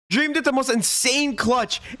Dream did the most insane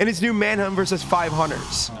clutch in his new Manhunt versus 5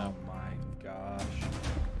 hunters. Oh my gosh.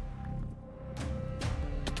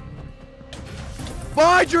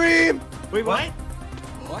 Bye, Dream! Wait, what?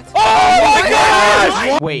 What? Oh my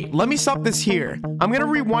gosh! Wait, let me stop this here. I'm gonna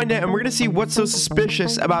rewind it and we're gonna see what's so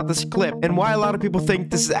suspicious about this clip and why a lot of people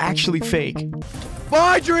think this is actually fake.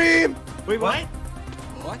 Bye, Dream! Wait, what?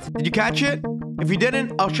 What? Did you catch it? If you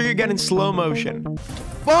didn't, I'll show you again in slow motion.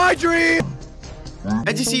 Bye, Dream!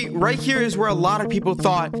 As you see, right here is where a lot of people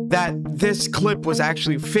thought that this clip was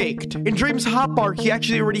actually faked. In Dream's hotbar, he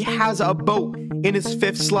actually already has a boat in his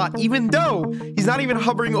 5th slot, even though he's not even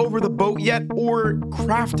hovering over the boat yet or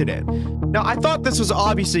crafted it. Now, I thought this was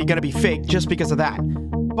obviously gonna be fake just because of that.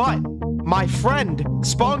 But my friend,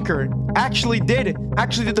 Sponkers, actually did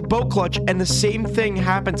the boat clutch, and the same thing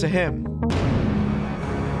happened to him.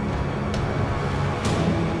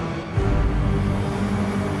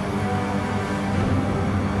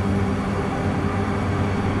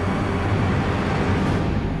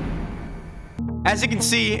 As you can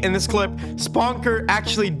see in this clip, Sponkers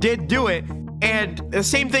actually did do it, and the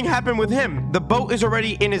same thing happened with him. The boat is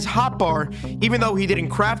already in his hotbar, even though he didn't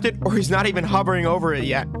craft it or he's not even hovering over it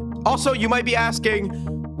yet. Also, you might be asking,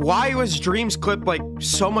 why was Dream's clip like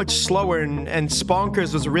so much slower and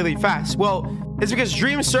Sponkers was really fast? Well, it's because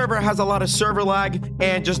Dream's server has a lot of server lag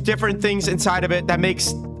and just different things inside of it that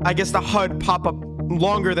makes, I guess, the HUD pop up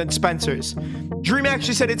longer than Spencer's. Dream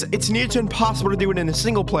actually said it's near to impossible to do it in a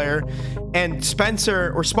single player, and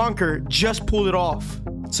Spencer or Sponkers just pulled it off.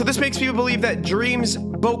 So this makes people believe that Dream's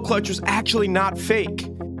boat clutch was actually not fake,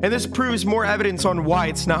 and this proves more evidence on why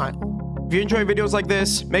it's not. If you enjoy videos like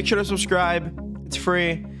this, make sure to subscribe. It's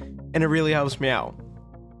free and it really helps me out.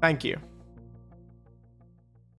 Thank you.